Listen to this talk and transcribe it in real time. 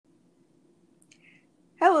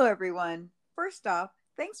Hello, everyone. First off,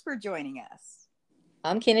 thanks for joining us.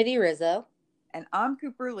 I'm Kennedy Rizzo. And I'm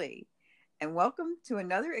Cooper Lee. And welcome to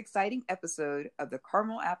another exciting episode of the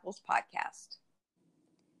Caramel Apples Podcast.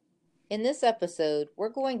 In this episode, we're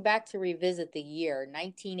going back to revisit the year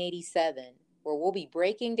 1987, where we'll be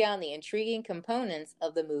breaking down the intriguing components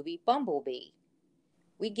of the movie Bumblebee.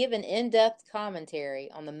 We give an in-depth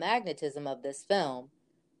commentary on the magnetism of this film,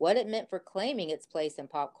 what it meant for claiming its place in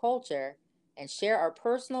pop culture, and share our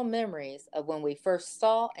personal memories of when we first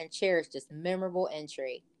saw and cherished this memorable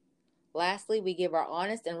entry. Lastly, we give our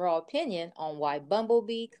honest and raw opinion on why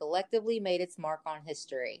Bumblebee collectively made its mark on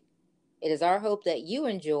history. It is our hope that you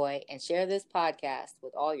enjoy and share this podcast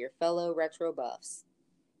with all your fellow retro buffs.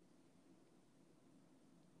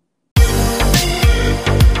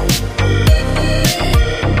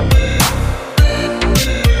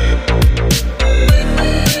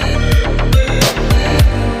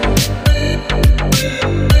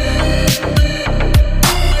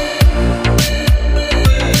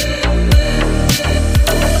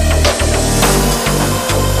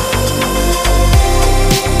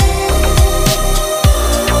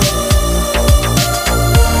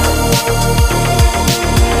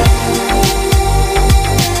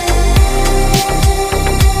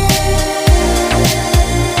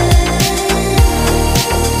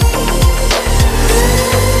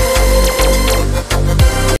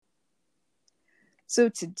 So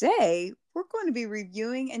today, we're going to be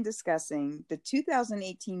reviewing and discussing the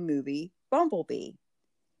 2018 movie Bumblebee.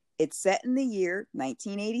 It's set in the year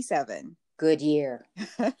 1987. Good year.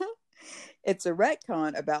 It's a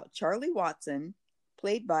retcon about Charlie Watson,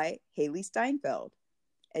 played by Haley Steinfeld,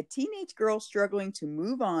 a teenage girl struggling to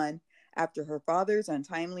move on after her father's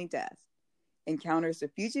untimely death, encounters the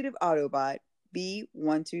fugitive Autobot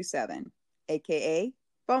B-127, aka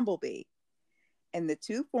Bumblebee, and the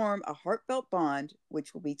two form a heartfelt bond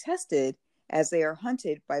which will be tested as they are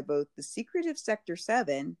hunted by both the secretive Sector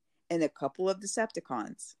 7 and a couple of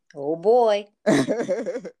Decepticons. Oh boy.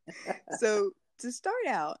 So, to start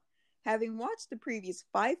out, having watched the previous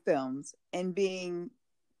 5 films and being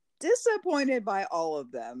disappointed by all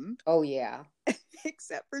of them. Oh yeah.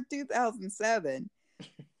 Except for 2007,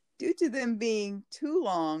 due to them being too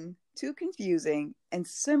long, too confusing, and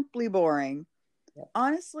simply boring. Yep.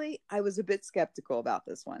 Honestly, I was a bit skeptical about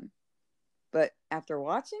this one. But after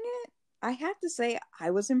watching it, I have to say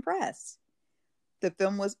I was impressed. The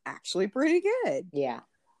film was actually pretty good. Yeah.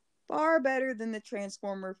 Far better than the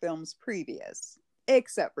Transformer films previous,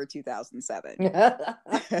 except for 2007.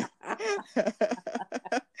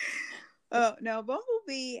 Now,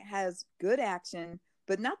 Bumblebee has good action,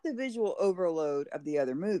 but not the visual overload of the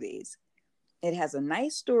other movies. It has a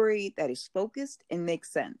nice story that is focused and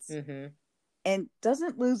makes sense. Mm-hmm. And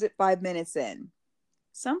doesn't lose it 5 minutes in.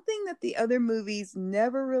 Something that the other movies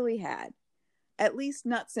never really had. At least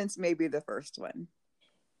not since maybe the first one.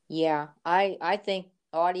 Yeah, I think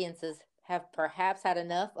audiences have perhaps had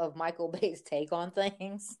enough of Michael Bay's take on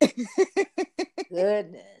things.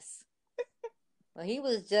 Goodness. Well, he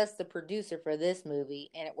was just the producer for this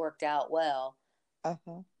movie, and it worked out well.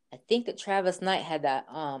 Uh-huh. I think that Travis Knight had that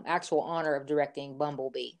actual honor of directing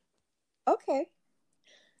Bumblebee. Okay.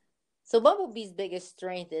 So Bumblebee's biggest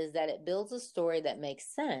strength is that it builds a story that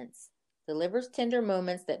makes sense, delivers tender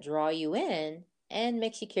moments that draw you in, and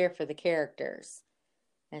makes you care for the characters.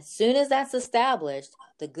 As soon as that's established,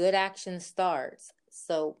 the good action starts.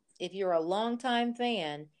 So if you're a longtime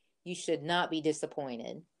fan, you should not be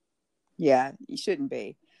disappointed. Yeah, you shouldn't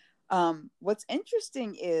be. What's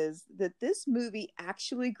interesting is that this movie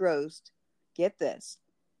actually grossed, get this,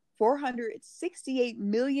 $468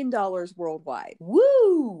 million worldwide.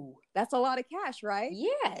 Woo! That's a lot of cash, right?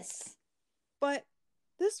 Yes. But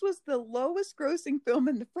this was the lowest grossing film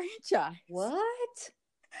in the franchise. What?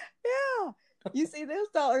 Yeah. You see those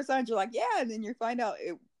dollar signs, you're like, yeah, and then you find out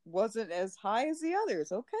it wasn't as high as the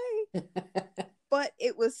others. Okay. But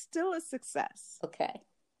it was still a success. Okay.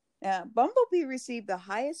 Bumblebee received the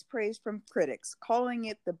highest praise from critics, calling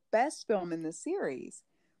it the best film in the series,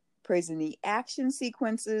 praising the action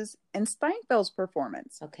sequences and Steinfeld's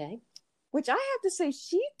performance. Okay. Which I have to say,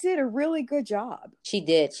 she did a really good job. She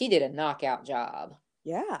did. She did a knockout job.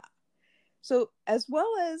 Yeah. So, as well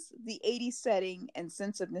as the 80s setting and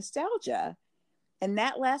sense of nostalgia, and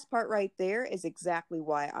that last part right there is exactly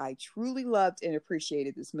why I truly loved and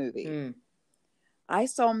appreciated this movie. I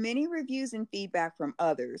saw many reviews and feedback from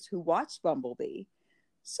others who watched Bumblebee.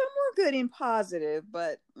 Some were good and positive,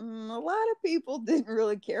 but a lot of people didn't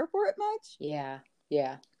really care for it much. Yeah.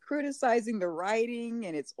 Criticizing the writing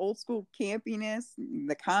and its old school campiness,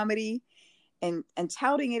 the comedy, and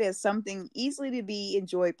touting it as something easily to be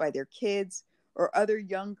enjoyed by their kids or other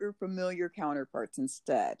younger, familiar counterparts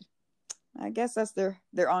instead. I guess that's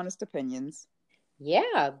their honest opinions.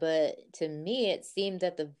 Yeah, but to me, it seemed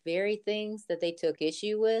that the very things that they took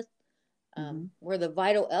issue with Mm-hmm. were the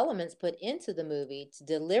vital elements put into the movie to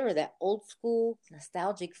deliver that old school,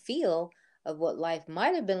 nostalgic feel of what life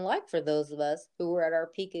might have been like for those of us who were at our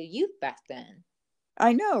peak of youth back then.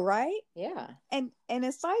 I know, right? Yeah. And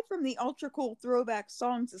aside from the ultra cool throwback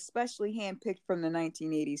songs, especially handpicked from the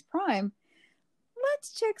 1980s prime,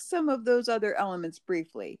 let's check some of those other elements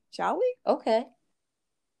briefly, shall we? Okay.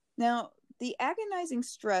 Now, the agonizing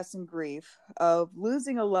stress and grief of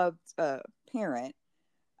losing a loved parent,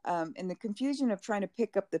 and the confusion of trying to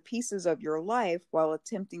pick up the pieces of your life while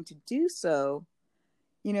attempting to do so,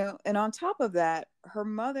 and on top of that, her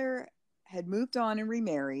mother had moved on and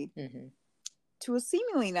remarried Mm-hmm. to a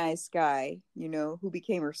seemingly nice guy, who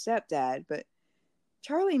became her stepdad, but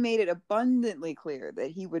Charlie made it abundantly clear that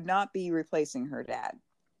he would not be replacing her dad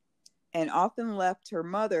and often left her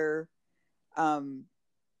mother, um,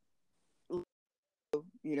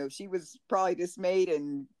 she was probably dismayed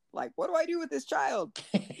and like, what do I do with this child?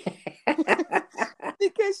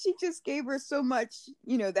 Because she just gave her so much,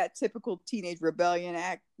 that typical teenage rebellion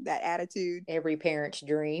act, that attitude. Every parent's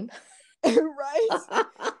dream. Right?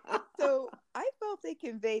 So I felt they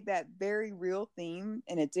conveyed that very real theme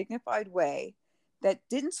in a dignified way that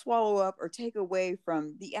didn't swallow up or take away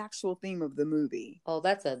from the actual theme of the movie. Oh,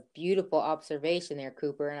 that's a beautiful observation there,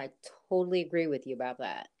 Cooper, and I totally agree with you about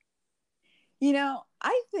that.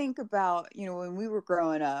 I think about, when we were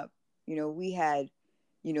growing up, we had,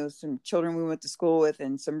 some children we went to school with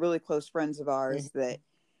and some really close friends of ours Mm-hmm.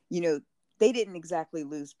 that, they didn't exactly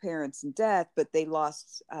lose parents in death, but they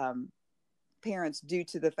lost parents due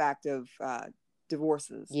to the fact of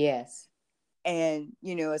divorces. Yes. And,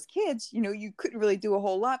 as kids, you couldn't really do a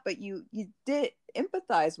whole lot, but you did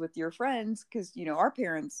empathize with your friends because, our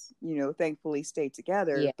parents, thankfully stayed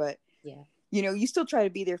together. Yeah. But Yeah. you still try to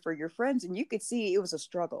be there for your friends, and you could see it was a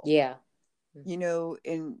struggle. Yeah.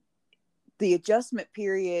 In the adjustment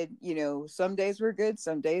period, some days were good,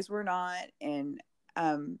 some days were not. And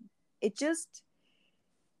it just,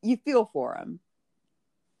 you feel for them.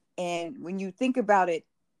 And when you think about it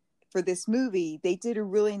for this movie, they did a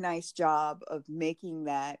really nice job of making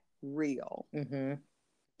that real. Mm-hmm.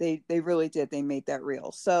 They really did. They made that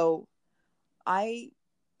real. So I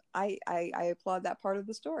applaud that part of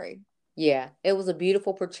the story. Yeah, it was a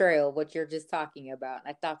beautiful portrayal of what you're just talking about.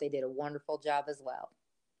 I thought they did a wonderful job as well.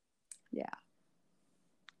 Yeah.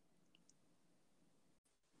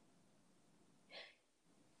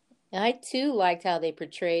 And I too liked how they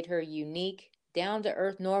portrayed her unique, down to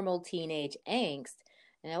earth, normal teenage angst,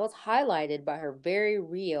 and that was highlighted by her very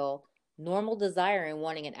real, normal desire and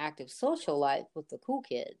wanting an active social life with the cool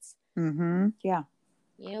kids. Mm-hmm. Yeah.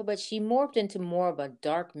 But she morphed into more of a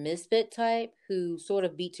dark misfit type who sort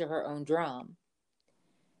of beat to her own drum.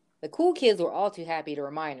 The cool kids were all too happy to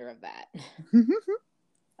remind her of that.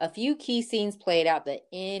 A few key scenes played out that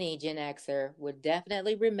any Gen Xer would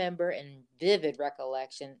definitely remember in vivid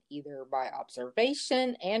recollection, either by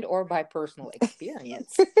observation and or by personal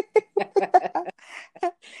experience.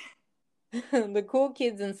 The cool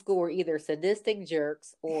kids in school were either sadistic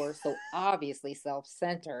jerks or so obviously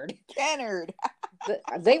self-centered. Kennard.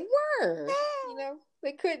 They were.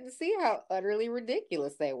 They couldn't see how utterly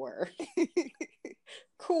ridiculous they were.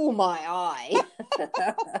 Cool my eye.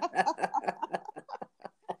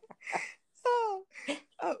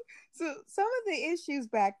 So some of the issues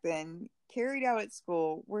back then carried out at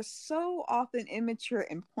school were so often immature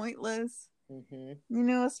and pointless. Mm-hmm.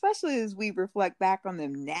 Especially as we reflect back on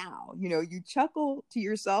them now. You chuckle to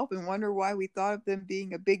yourself and wonder why we thought of them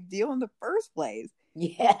being a big deal in the first place.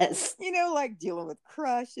 Yes. Like dealing with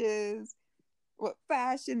crushes, what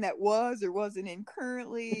fashion that was or wasn't in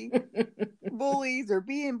currently, bullies or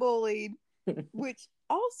being bullied, which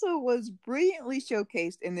also was brilliantly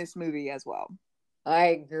showcased in this movie as well. I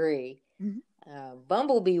agree. Mm-hmm.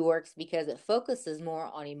 Bumblebee works because it focuses more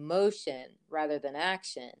on emotion rather than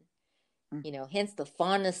action. Mm-hmm. Hence the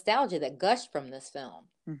fond nostalgia that gushed from this film.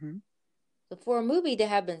 Mm-hmm. So for a movie to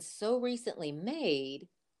have been so recently made,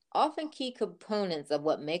 often key components of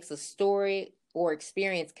what makes a story or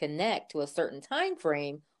experience connect to a certain time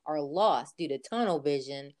frame are lost due to tunnel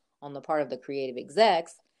vision on the part of the creative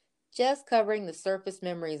execs, just covering the surface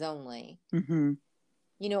memories only. Mm-hmm.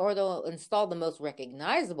 Or they'll install the most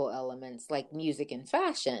recognizable elements like music and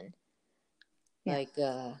fashion. Yeah. Like,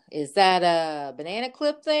 is that a banana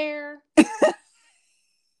clip there?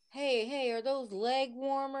 Hey, are those leg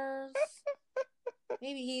warmers?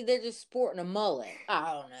 Maybe they're just sporting a mullet.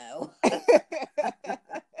 I don't know.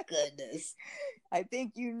 Goodness. I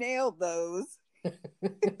think you nailed those.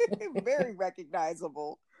 Very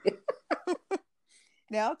recognizable.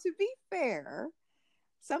 Now, to be fair,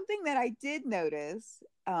 something that I did notice,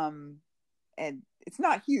 and it's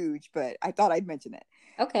not huge, but I thought I'd mention it.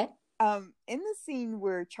 Okay. In the scene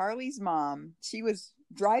where Charlie's mom, she was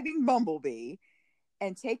driving Bumblebee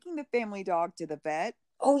and taking the family dog to the vet.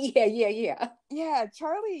 Oh, yeah. Yeah,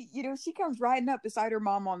 Charlie, she comes riding up beside her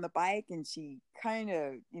mom on the bike, and she kind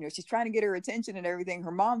of, she's trying to get her attention and everything.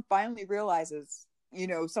 Her mom finally realizes,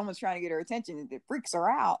 someone's trying to get her attention, and it freaks her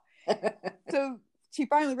out. So she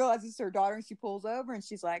finally realizes it's her daughter, and she pulls over, and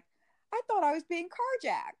she's like, I thought I was being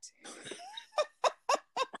carjacked.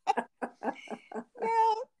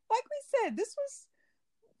 Now, like we said, this was,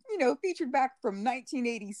 featured back from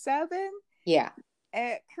 1987. Yeah.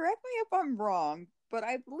 Correct me if I'm wrong, but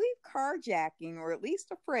I believe carjacking, or at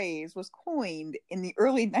least a phrase, was coined in the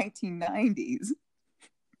early 1990s.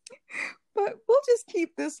 But we'll just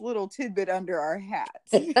keep this little tidbit under our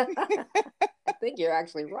hats. I think you're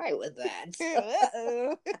actually right with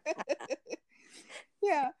that.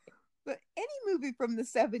 Yeah. But any movie from the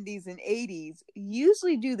 70s and 80s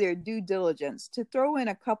usually do their due diligence to throw in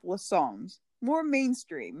a couple of songs, more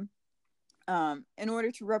mainstream, in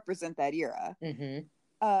order to represent that era. Mm-hmm.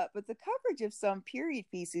 But the coverage of some period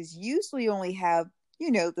pieces usually only have,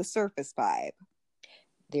 the surface vibe.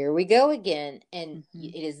 There we go again. And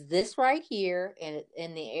it is this right here in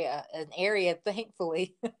an area,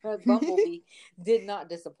 thankfully, Bumblebee did not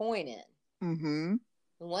disappoint in. Mm-hmm.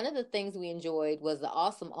 One of the things we enjoyed was the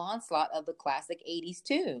awesome onslaught of the classic 80s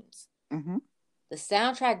tunes. Mm-hmm. The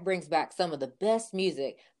soundtrack brings back some of the best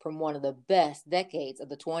music from one of the best decades of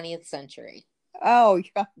the 20th century. Oh,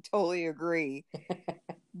 yeah, I totally agree.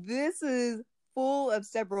 This is full of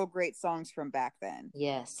several great songs from back then.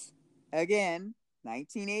 Yes. Again,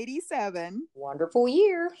 1987. Wonderful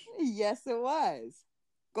year. Yes, it was.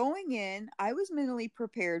 Going in, I was mentally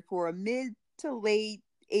prepared for a mid to late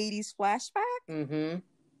 80s flashback. Mm-hmm.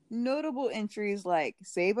 Notable entries like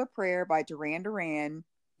Save a Prayer by Duran Duran,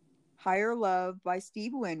 Higher Love by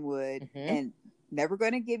Steve Winwood, and Never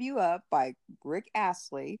Gonna Give You Up by Rick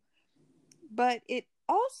Astley. But it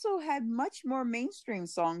also had much more mainstream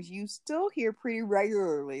songs you still hear pretty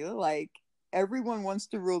regularly, like Everyone Wants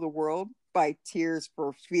to Rule the World by Tears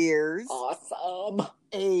for Fears. Awesome.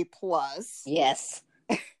 A+. Yes.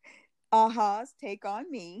 Aha's Take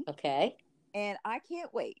On Me. Okay. And I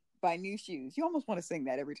Can't Wait by New Shoes. You almost want to sing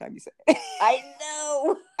that every time you say it. I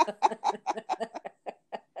know.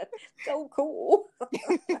 So cool.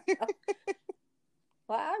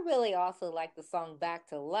 Well, I really also like the song Back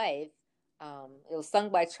to Life. It was sung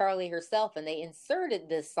by Charlie herself, and they inserted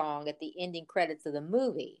this song at the ending credits of the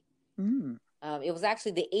movie. Mm. It was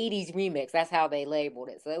actually the 80s remix. That's how they labeled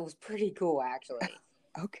it. So it was pretty cool, actually.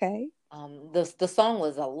 Okay. The song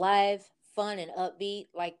was alive, fun, and upbeat.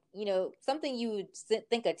 Like, something you would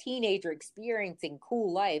think a teenager experiencing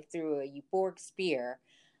cool life through a euphoric sphere.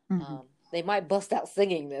 Mm-hmm. They might bust out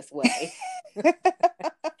singing this way.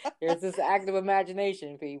 There's this active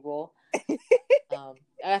imagination, people.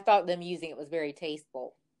 I thought them using it was very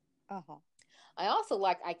tasteful. Uh-huh. I also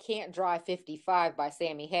like I Can't Drive 55 by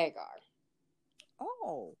Sammy Hagar.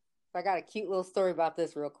 Oh. I got a cute little story about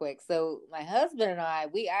this real quick. So my husband and I,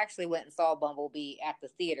 we actually went and saw Bumblebee at the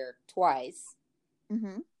theater twice.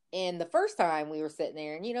 Mm-hmm. And the first time we were sitting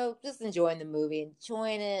there and, just enjoying the movie,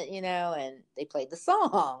 enjoying it, and they played the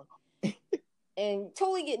song. And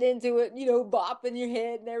totally getting into it, bopping your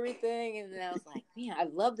head and everything. And then I was like, man, I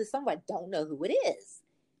love this song, but I don't know who it is.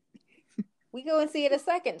 We go and see it a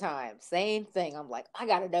second time. Same thing. I'm like, I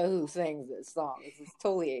got to know who sings this song. This is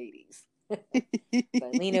totally 80s. So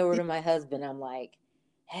I lean over to my husband. I'm like,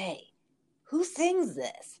 hey, who sings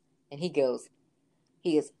this? And he goes,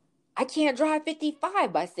 I Can't Drive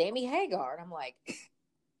 55 by Sammy Hagar. And I'm like,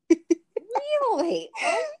 really?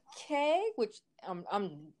 Okay. Which I'm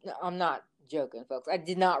not joking, folks. I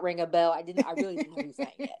did not ring a bell. I really didn't know who sang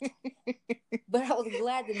it. But I was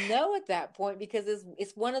glad to know at that point because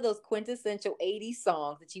it's one of those quintessential 80s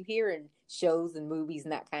songs that you hear in shows and movies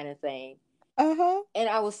and that kind of thing. Uh-huh. And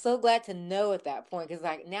I was so glad to know at that point because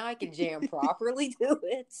now I can jam properly to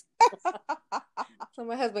it. So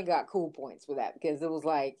my husband got cool points for that because it was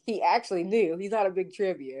like he actually knew. He's not a big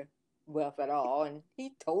trivia buff at all, and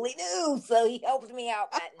he totally knew. So he helped me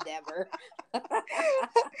out that endeavor.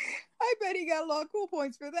 I bet he got a lot of cool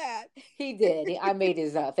points for that. He did. I made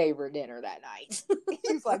his favorite dinner that night.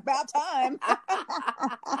 He was like, about time.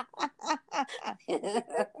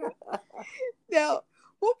 Now,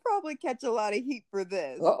 we'll probably catch a lot of heat for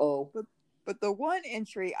this. Uh-oh. But the one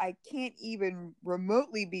entry I can't even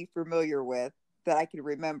remotely be familiar with that I could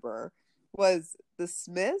remember was the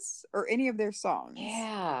Smiths or any of their songs.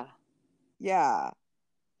 Yeah. Yeah.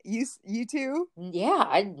 You too? Yeah,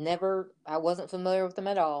 I wasn't familiar with them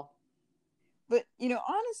at all. But,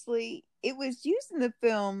 honestly, it was used in the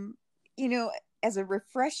film, as a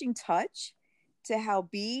refreshing touch to how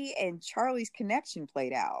Bee and Charlie's connection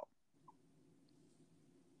played out.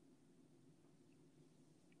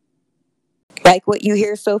 Like what you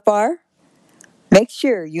hear so far? Make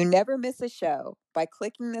sure you never miss a show by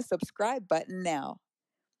clicking the subscribe button now.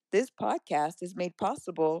 This podcast is made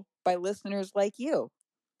possible by listeners like you.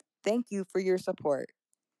 Thank you for your support.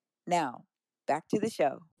 Now, back to the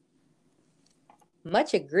show.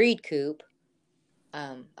 Much agreed, Coop.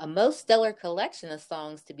 A most stellar collection of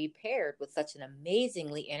songs to be paired with such an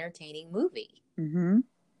amazingly entertaining movie. Mm-hmm.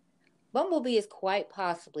 Bumblebee is quite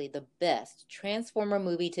possibly the best Transformer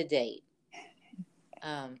movie to date.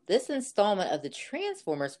 This installment of the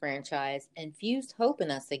Transformers franchise infused hope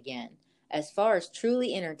in us again, as far as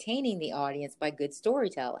truly entertaining the audience by good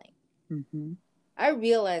storytelling. Mm-hmm. I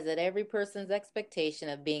realize that every person's expectation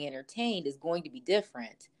of being entertained is going to be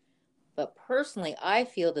different, but personally, I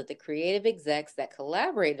feel that the creative execs that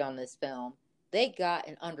collaborated on this film, they got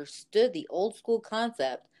and understood the old school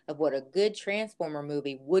concept of what a good Transformer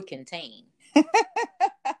movie would contain.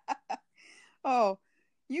 Oh,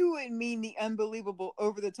 you wouldn't mean the unbelievable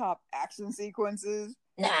over-the-top action sequences?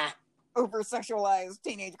 Nah. Over-sexualized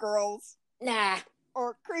teenage girls? Nah.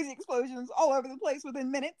 Or crazy explosions all over the place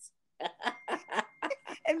within minutes?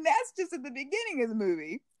 And that's just at the beginning of the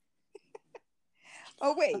movie.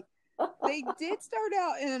 Oh, wait. They did start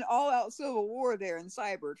out in an all-out civil war there in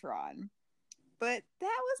Cybertron. But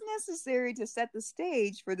that was necessary to set the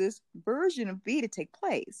stage for this version of B to take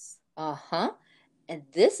place. Uh-huh. And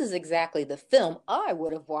this is exactly the film I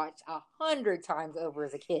would have watched 100 times over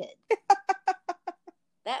as a kid.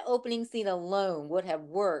 That opening scene alone would have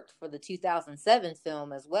worked for the 2007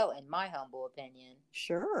 film as well, in my humble opinion.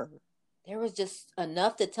 Sure. There was just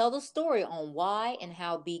enough to tell the story on why and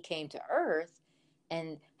how B came to Earth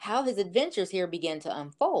and how his adventures here began to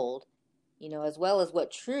unfold, as well as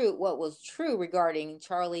what was true regarding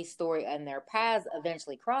Charlie's story and their paths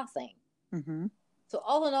eventually crossing. Mm-hmm. So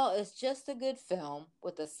all in all, it's just a good film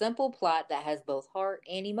with a simple plot that has both heart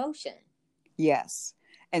and emotion. Yes.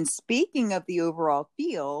 And speaking of the overall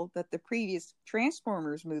feel that the previous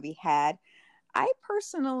Transformers movie had, I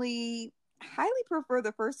personally highly prefer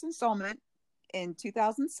the first installment in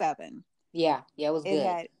 2007. Yeah, it was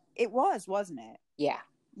good. It was, wasn't it? Yeah.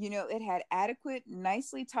 It had adequate,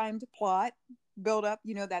 nicely timed plot, build up,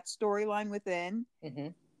 that storyline within,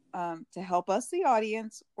 to help us, the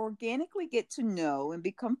audience, organically get to know and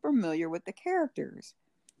become familiar with the characters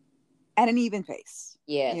at an even pace.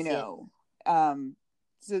 Yes. So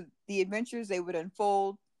the adventures, they would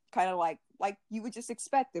unfold kind of like you would just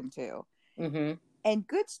expect them to. Mm-hmm. And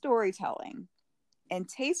good storytelling and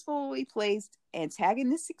tastefully placed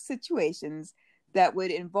antagonistic situations that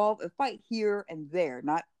would involve a fight here and there,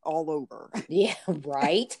 not all over. Yeah,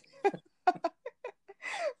 right.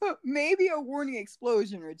 Maybe a warning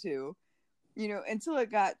explosion or two, until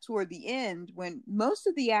it got toward the end when most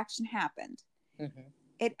of the action happened. Mm-hmm.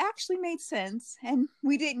 It actually made sense, and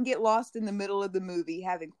we didn't get lost in the middle of the movie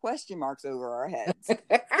having question marks over our heads.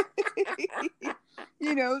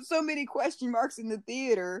 So many question marks in the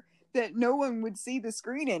theater that no one would see the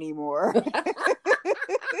screen anymore.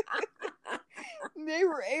 They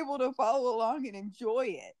were able to follow along and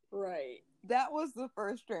enjoy it. Right. That was the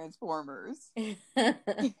first Transformers.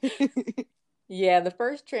 Yeah, the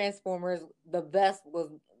first Transformers,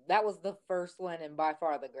 that was the first one and by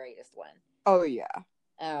far the greatest one. Oh, yeah.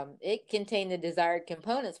 It contained the desired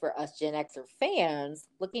components for us Gen Xer fans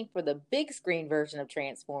looking for the big screen version of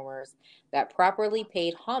Transformers that properly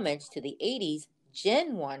paid homage to the 80s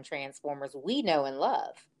Gen 1 Transformers we know and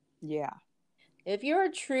love. Yeah. If you're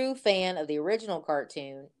a true fan of the original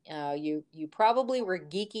cartoon, you probably were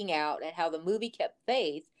geeking out at how the movie kept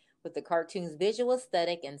faith with the cartoon's visual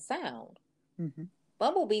aesthetic and sound. Mm-hmm.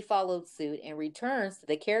 Bumblebee followed suit and returns to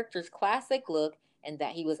the character's classic look, and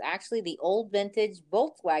that he was actually the old vintage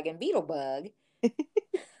Volkswagen Beetlebug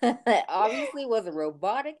that obviously was a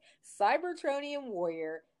robotic Cybertronian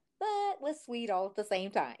warrior, but was sweet all at the same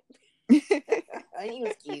time. He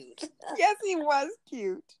was cute. Yes, he was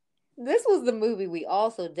cute. This was the movie we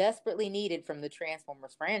also desperately needed from the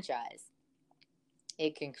Transformers franchise.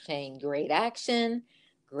 It contained great action,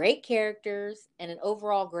 great characters, and an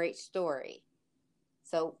overall great story.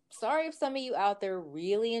 So, sorry if some of you out there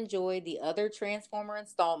really enjoyed the other Transformer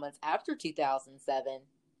installments after 2007.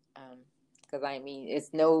 Because,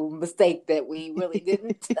 it's no mistake that we really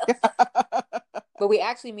didn't. But we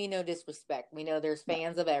actually mean no disrespect. We know there's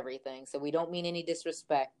fans of everything, so we don't mean any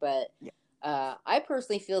disrespect. But Yeah. I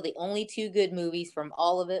personally feel the only two good movies from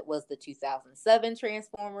all of it was the 2007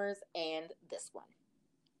 Transformers and this one.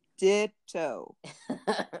 Ditto.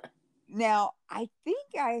 Now, I think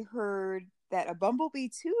I heard that a Bumblebee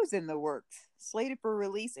 2 is in the works, slated for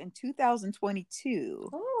release in 2022.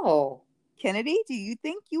 Oh. Kennedy, do you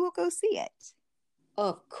think you will go see it?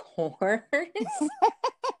 Of course.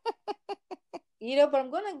 But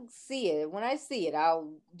I'm going to see it. When I see it,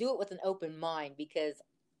 I'll do it with an open mind because,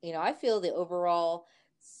 I feel the overall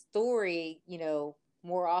story,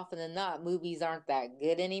 more often than not, movies aren't that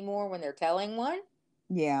good anymore when they're telling one.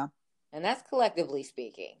 Yeah. And that's collectively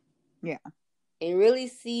speaking. Yeah. It really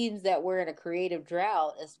seems that we're in a creative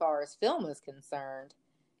drought as far as film is concerned.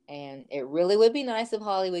 And it really would be nice if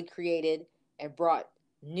Hollywood created and brought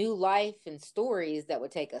new life and stories that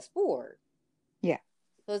would take us forward. Yeah.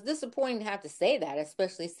 So it's disappointing to have to say that,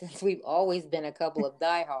 especially since we've always been a couple of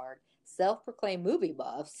diehard, self-proclaimed movie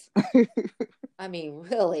buffs. I mean,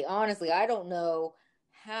 really, honestly, I don't know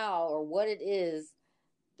how or what it is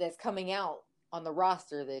that's coming out on the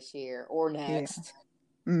roster this year or next. Yeah.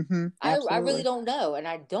 Mm-hmm. I really don't know, and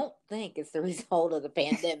I don't think it's the result of the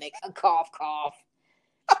pandemic. A cough, cough.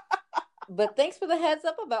 But thanks for the heads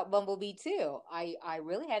up about Bumblebee too. I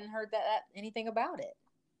really hadn't heard anything about it.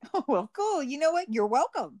 Oh, well, cool. You know what? You're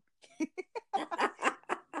welcome.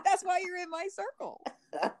 That's why you're in my circle.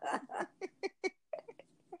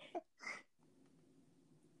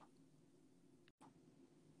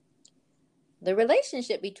 The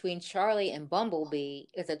relationship between Charlie and Bumblebee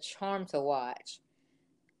is a charm to watch.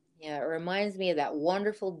 Yeah, it reminds me of that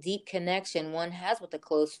wonderful deep connection one has with a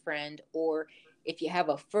close friend, or if you have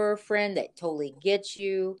a fur friend that totally gets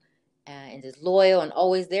you and is loyal and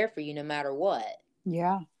always there for you no matter what.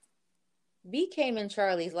 Yeah. Bee came in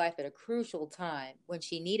Charlie's life at a crucial time when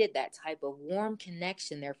she needed that type of warm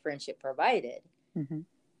connection their friendship provided. Mm-hmm.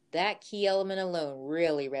 That key element alone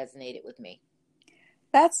really resonated with me.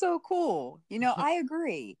 That's so cool. I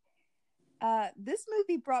agree. This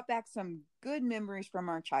movie brought back some good memories from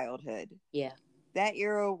our childhood. Yeah. That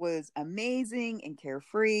era was amazing and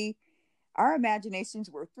carefree. Our imaginations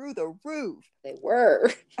were through the roof. They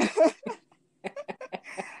were.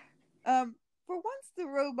 For once, the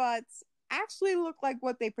robots actually look like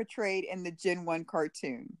what they portrayed in the Gen 1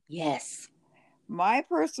 cartoon. Yes. My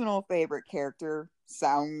personal favorite character,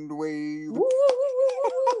 Soundwave, was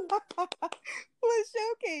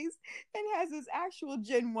showcased and has his actual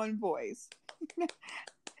Gen 1 voice. That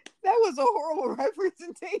was a horrible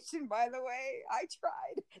representation, by the way. I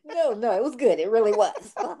tried. No, it was good. It really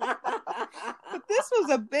was. But this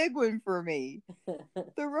was a big one for me.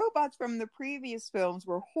 The robots from the previous films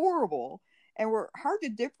were horrible and were hard to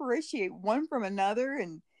differentiate one from another,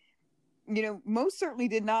 and most certainly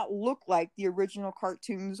did not look like the original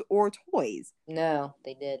cartoons or toys. No,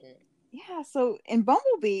 they didn't. Yeah, so in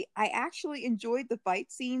Bumblebee, I actually enjoyed the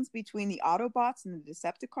fight scenes between the Autobots and the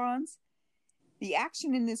Decepticons. The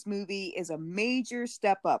action in this movie is a major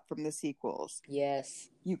step up from the sequels. Yes.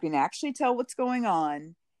 You can actually tell what's going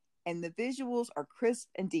on, and the visuals are crisp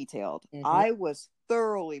and detailed. Mm-hmm. I was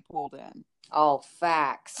thoroughly pulled in. All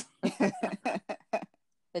facts.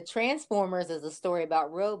 The Transformers is a story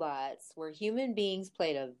about robots where human beings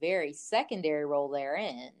played a very secondary role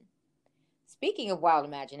therein. Speaking of wild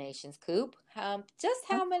imaginations, Coop, just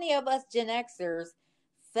how many of us Gen Xers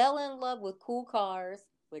fell in love with cool cars,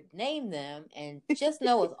 would name them, and just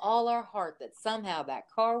know with all our heart that somehow that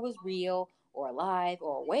car was real or alive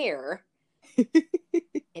or aware,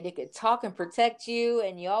 and it could talk and protect you,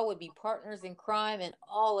 and y'all would be partners in crime and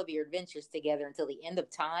all of your adventures together until the end of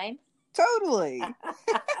time? Totally.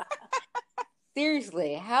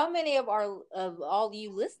 Seriously, how many of all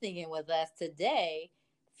you listening in with us today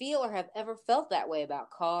feel or have ever felt that way about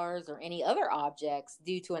cars or any other objects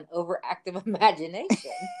due to an overactive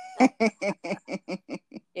imagination?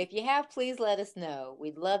 If you have, please let us know.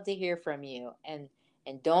 We'd love to hear from you. And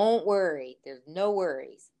don't worry, there's no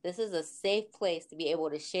worries. This is a safe place to be able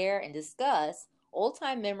to share and discuss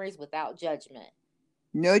old-time memories without judgment.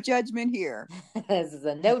 No judgment here. This is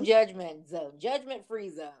a no judgment zone, judgment-free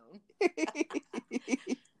zone.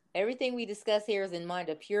 Everything we discuss here is in mind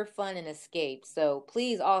of pure fun and escape. So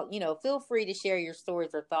please, feel free to share your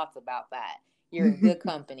stories or thoughts about that. You're in good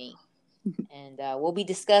company. And we'll be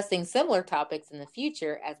discussing similar topics in the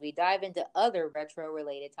future as we dive into other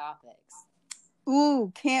retro-related topics.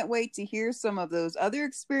 Ooh, can't wait to hear some of those other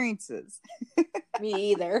experiences.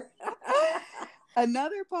 Me either.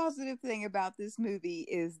 Another positive thing about this movie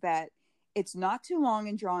is that it's not too long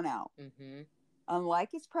and drawn out. Mm-hmm. Unlike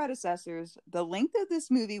its predecessors, the length of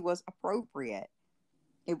this movie was appropriate.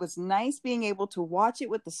 It was nice being able to watch it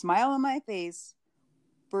with a smile on my face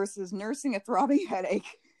versus nursing a throbbing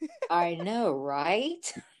headache. I know,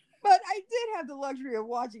 right? But I did have the luxury of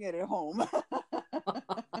watching it at home.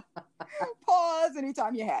 Pause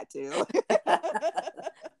anytime you had to.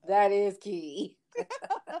 That is key.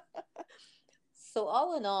 So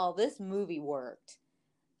all in all, this movie worked.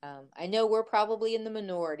 I know we're probably in the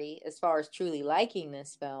minority as far as truly liking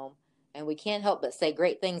this film, and we can't help but say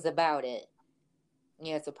great things about it.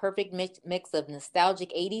 You know, it's a perfect mix of nostalgic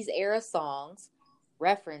 80s era songs,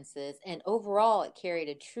 references, and overall it carried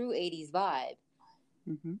a true 80s vibe.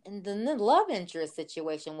 Mm-hmm. And then the love interest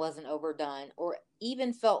situation wasn't overdone or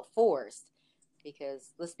even felt forced. Because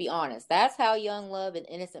let's be honest, that's how young love and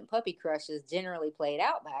innocent puppy crushes generally played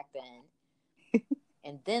out back then.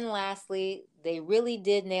 And then lastly, they really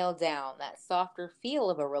did nail down that softer feel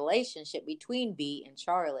of a relationship between Bee and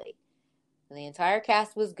Charlie. And the entire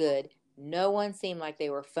cast was good. No one seemed like they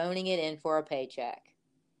were phoning it in for a paycheck.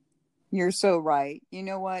 You're so right. You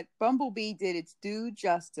know what? Bumblebee did its due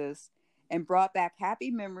justice and brought back happy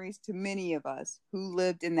memories to many of us who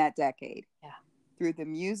lived in that decade. Yeah. Through the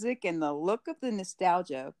music and the look of the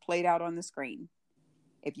nostalgia played out on the screen.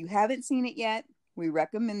 If you haven't seen it yet, we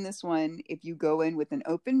recommend this one if you go in with an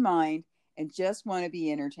open mind and just want to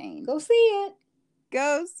be entertained. Go see it.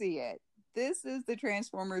 Go see it. This is the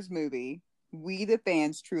Transformers movie we the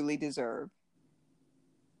fans truly deserve.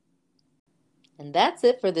 And that's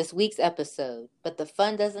it for this week's episode, but the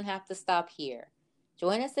fun doesn't have to stop here.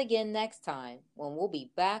 Join us again next time when we'll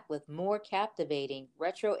be back with more captivating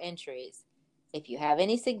retro entries. If you have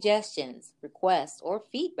any suggestions, requests, or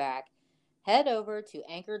feedback, head over to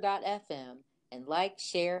anchor.fm and like,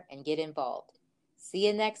 share, and get involved. See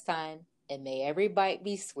you next time, and may every bite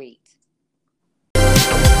be sweet.